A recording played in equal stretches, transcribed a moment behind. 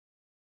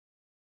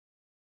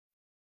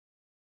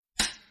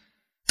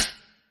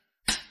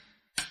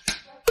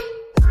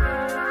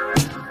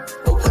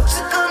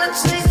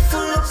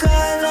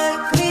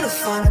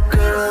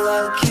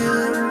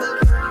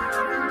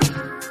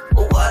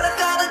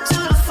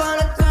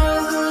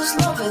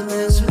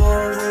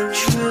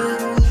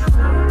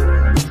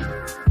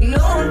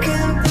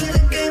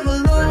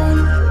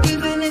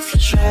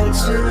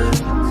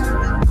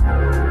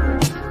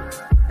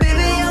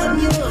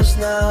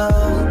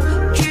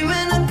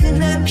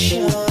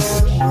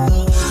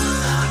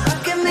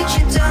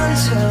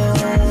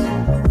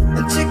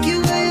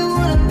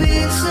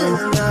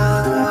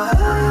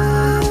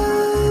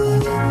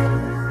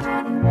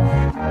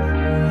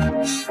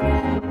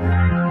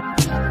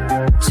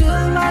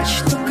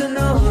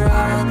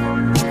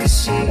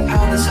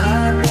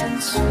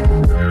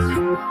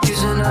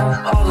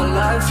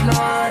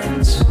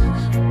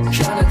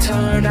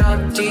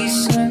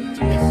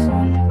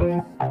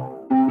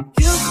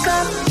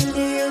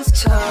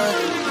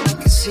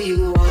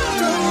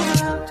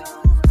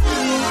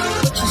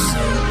What you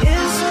say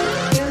isn't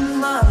in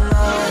my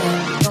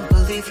mind. Don't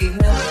believe you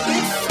met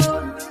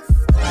before.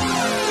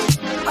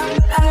 I'm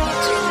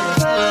acting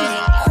very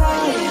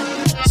quiet,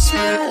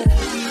 smiling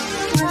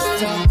with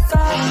the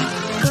thought,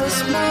 'cause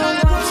my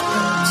world's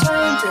been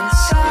turned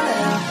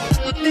inside.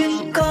 Been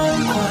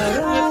gone quite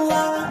a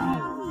while.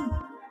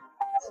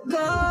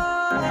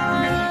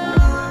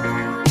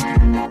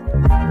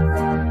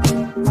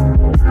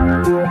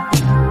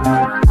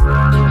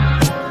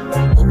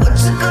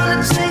 What's it gonna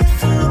take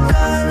for a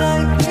guy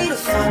like me to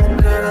find a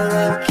girl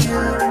like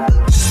you?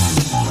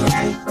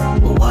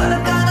 What I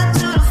gotta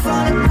do to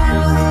find a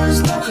girl who's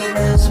looking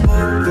as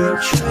more than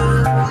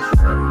true?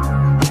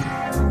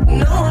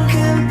 No one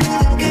can be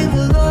the game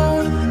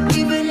alone,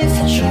 even if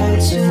you try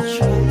to.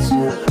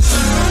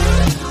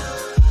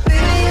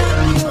 Baby,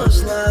 I'm yours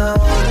now,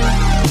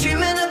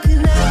 dreaming of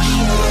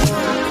connection.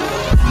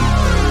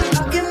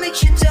 I can meet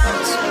you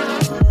downtown,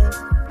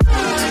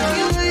 take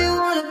you where you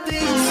wanna be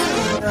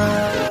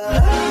tonight.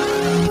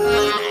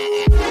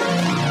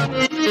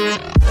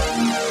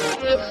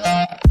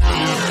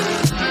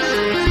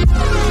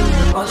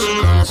 Aren't you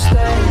gonna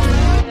stay?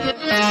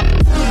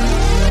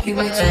 You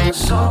wait till the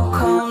sun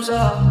comes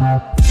up,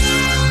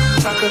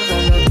 like a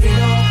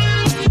ballerina,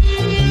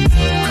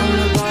 from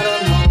the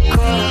bottom of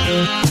cup.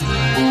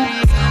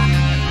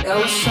 That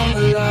was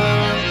summer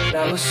love,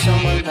 that was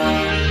summer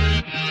love.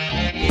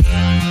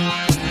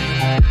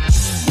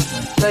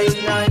 Late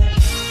night,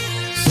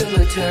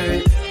 cemetery,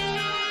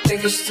 think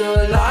you're still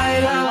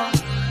alive out.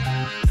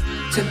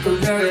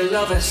 Temporary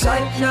love in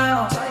sight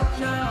now.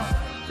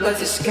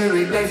 Life is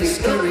scary, baby,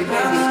 scary,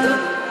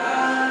 baby.